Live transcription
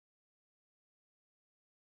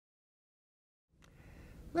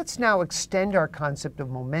Let's now extend our concept of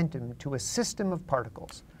momentum to a system of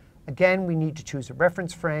particles. Again, we need to choose a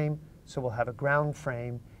reference frame, so we'll have a ground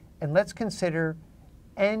frame. And let's consider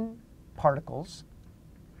n particles.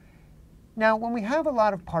 Now, when we have a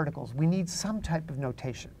lot of particles, we need some type of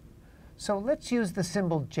notation. So let's use the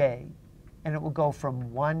symbol j, and it will go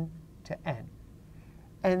from 1 to n.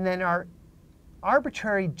 And then our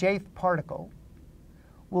arbitrary jth particle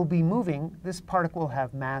will be moving. This particle will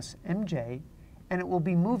have mass mj, and it will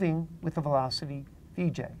be moving with a velocity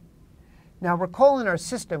vj. Now, recall in our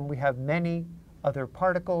system we have many other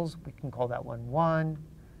particles. We can call that one 1,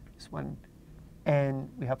 this one, and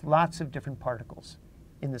we have lots of different particles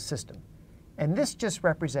in the system. And this just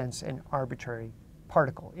represents an arbitrary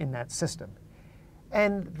particle in that system.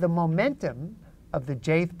 And the momentum of the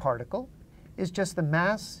jth particle is just the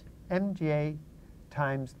mass mj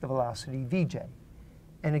times the velocity vj.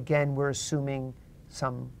 And again, we're assuming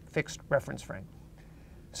some fixed reference frame.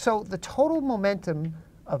 So the total momentum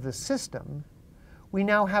of the system, we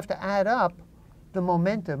now have to add up the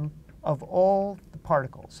momentum of all the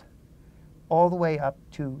particles, all the way up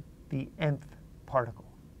to the nth particle.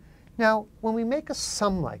 Now, when we make a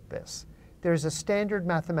sum like this, there's a standard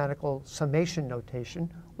mathematical summation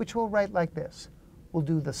notation, which we'll write like this. We'll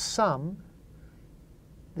do the sum,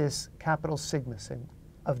 this capital sigma sign,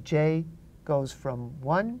 of j goes from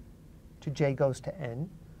 1 to j goes to n,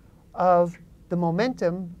 of the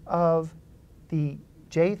momentum of the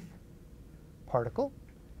jth particle.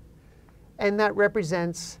 And that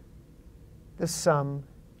represents the sum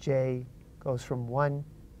j goes from 1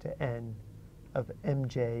 to n of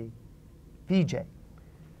mj vj.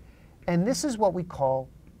 And this is what we call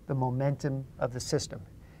the momentum of the system.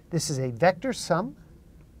 This is a vector sum.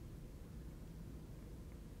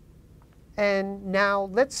 And now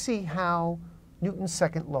let's see how Newton's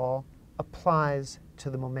second law applies to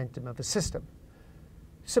the momentum of a system.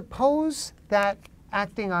 Suppose that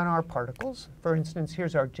acting on our particles, for instance,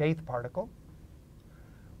 here's our jth particle,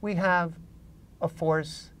 we have a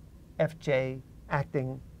force Fj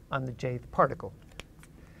acting on the jth particle.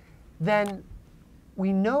 Then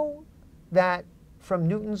we know that from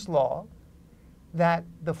Newton's law that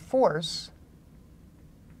the force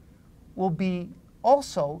will be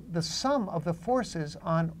also the sum of the forces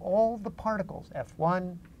on all the particles,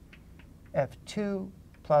 F1, F2,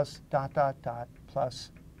 plus dot, dot, dot,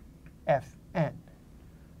 plus Fn.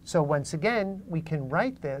 So once again, we can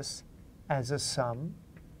write this as a sum.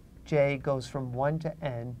 J goes from 1 to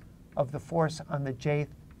n of the force on the jth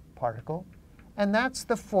particle. And that's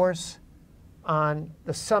the force on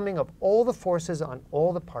the summing of all the forces on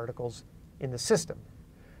all the particles in the system.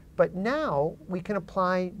 But now we can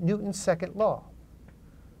apply Newton's second law.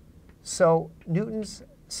 So Newton's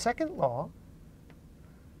second law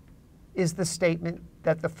is the statement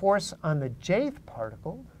that the force on the jth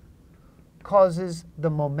particle causes the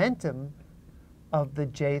momentum of the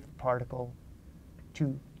jth particle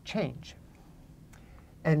to change.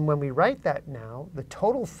 And when we write that now, the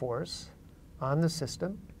total force on the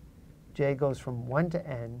system, j goes from 1 to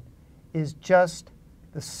n, is just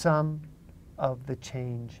the sum of the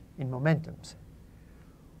change in momentums.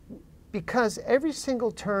 Because every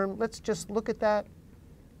single term, let's just look at that,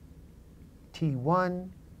 t1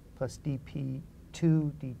 plus dp2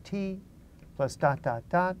 dt plus dot, dot,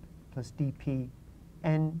 dot, plus dp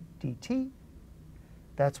n dt.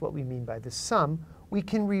 That's what we mean by the sum. We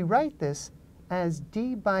can rewrite this as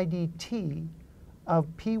d by dt of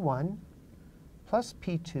p1 plus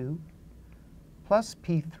p2 plus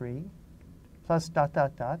p3 plus dot,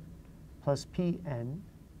 dot, dot, plus pn.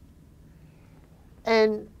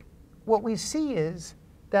 And what we see is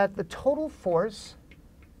that the total force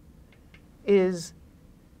is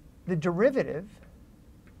the derivative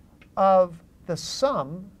of the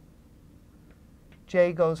sum,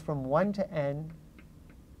 j goes from 1 to n,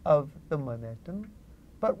 of the momentum.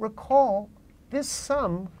 But recall, this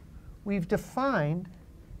sum we've defined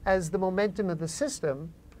as the momentum of the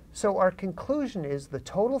system. So our conclusion is the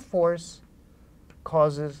total force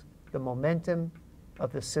causes the momentum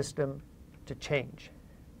of the system to change.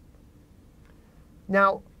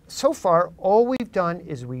 Now, so far, all we've done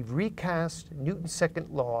is we've recast Newton's second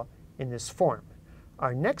law in this form.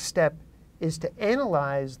 Our next step is to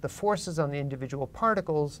analyze the forces on the individual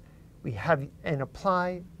particles and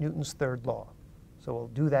apply Newton's third law. So we'll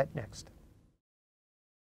do that next.